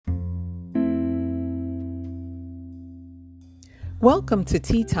Welcome to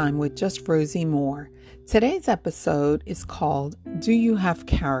Tea Time with Just Rosie Moore. Today's episode is called Do You Have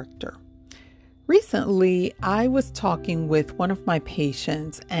Character? Recently, I was talking with one of my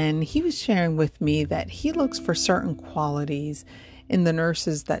patients and he was sharing with me that he looks for certain qualities in the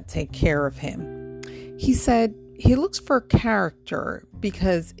nurses that take care of him. He said he looks for character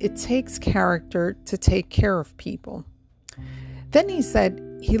because it takes character to take care of people. Then he said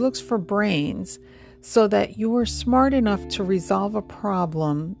he looks for brains so that you are smart enough to resolve a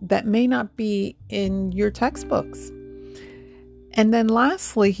problem that may not be in your textbooks. And then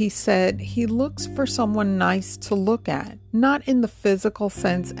lastly, he said he looks for someone nice to look at, not in the physical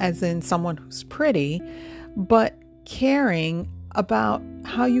sense as in someone who's pretty, but caring about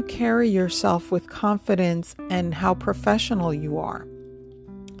how you carry yourself with confidence and how professional you are.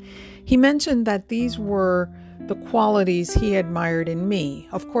 He mentioned that these were the qualities he admired in me.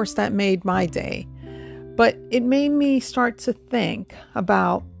 Of course, that made my day. But it made me start to think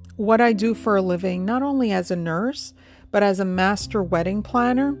about what I do for a living, not only as a nurse, but as a master wedding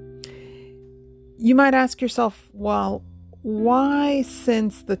planner. You might ask yourself, well, why,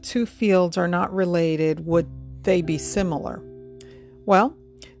 since the two fields are not related, would they be similar? Well,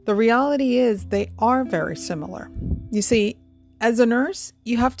 the reality is they are very similar. You see, as a nurse,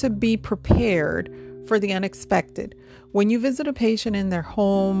 you have to be prepared for the unexpected. When you visit a patient in their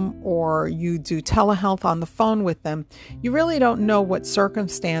home or you do telehealth on the phone with them, you really don't know what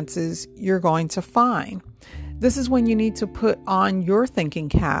circumstances you're going to find. This is when you need to put on your thinking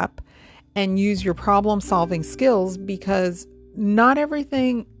cap and use your problem-solving skills, because not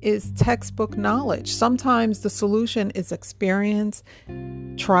everything is textbook knowledge. Sometimes the solution is experience,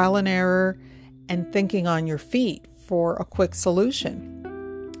 trial and error, and thinking on your feet for a quick solution.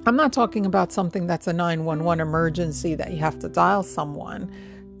 I'm not talking about something that's a 911 emergency that you have to dial someone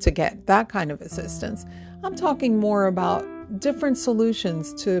to get that kind of assistance. I'm talking more about different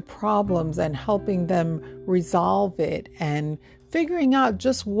solutions to problems and helping them resolve it and figuring out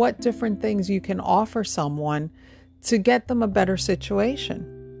just what different things you can offer someone to get them a better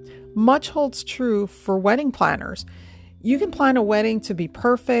situation. Much holds true for wedding planners. You can plan a wedding to be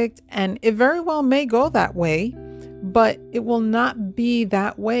perfect, and it very well may go that way, but it will not be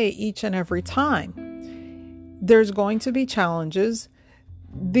that way each and every time. There's going to be challenges.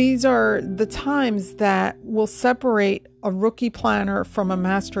 These are the times that will separate a rookie planner from a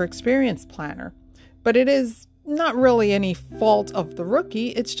master experienced planner. But it is not really any fault of the rookie.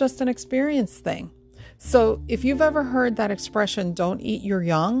 It's just an experience thing. So if you've ever heard that expression, don't eat your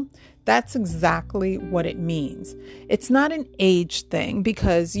young, that's exactly what it means. It's not an age thing,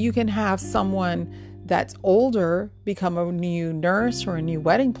 because you can have someone that's older become a new nurse or a new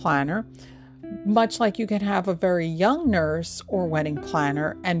wedding planner, much like you can have a very young nurse or wedding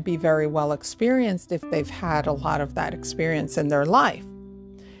planner and be very well experienced if they've had a lot of that experience in their life.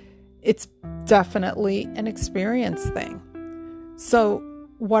 It's definitely an experience thing. So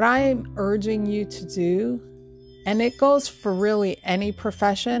what I'm urging you to do, and it goes for really any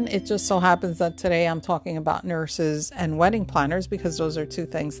profession, it just so happens that today I'm talking about nurses and wedding planners because those are two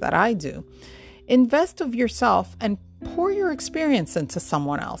things that I do. Invest of yourself and pour your experience into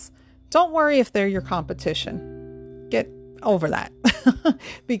someone else. Don't worry if they're your competition. Get over that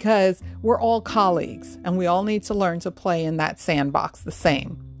because we're all colleagues and we all need to learn to play in that sandbox the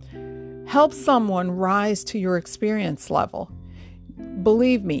same. Help someone rise to your experience level.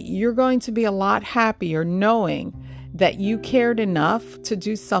 Believe me, you're going to be a lot happier knowing that you cared enough to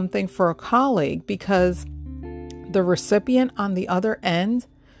do something for a colleague, because the recipient on the other end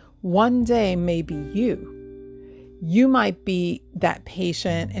one day may be you. You might be that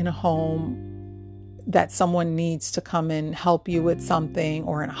patient in a home that someone needs to come and help you with something,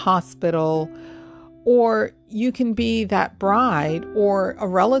 or in a hospital, or you can be that bride or a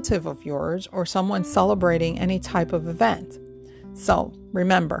relative of yours or someone celebrating any type of event. So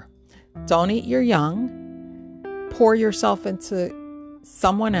remember, don't eat your young, pour yourself into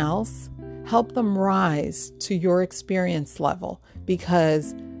someone else, help them rise to your experience level,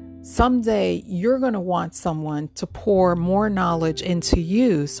 because someday you're going to want someone to pour more knowledge into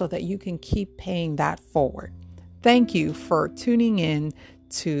you so that you can keep paying that forward. Thank you for tuning in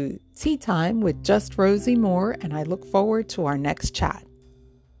to Tea Time with Just Rosie Moore, and I look forward to our next chat.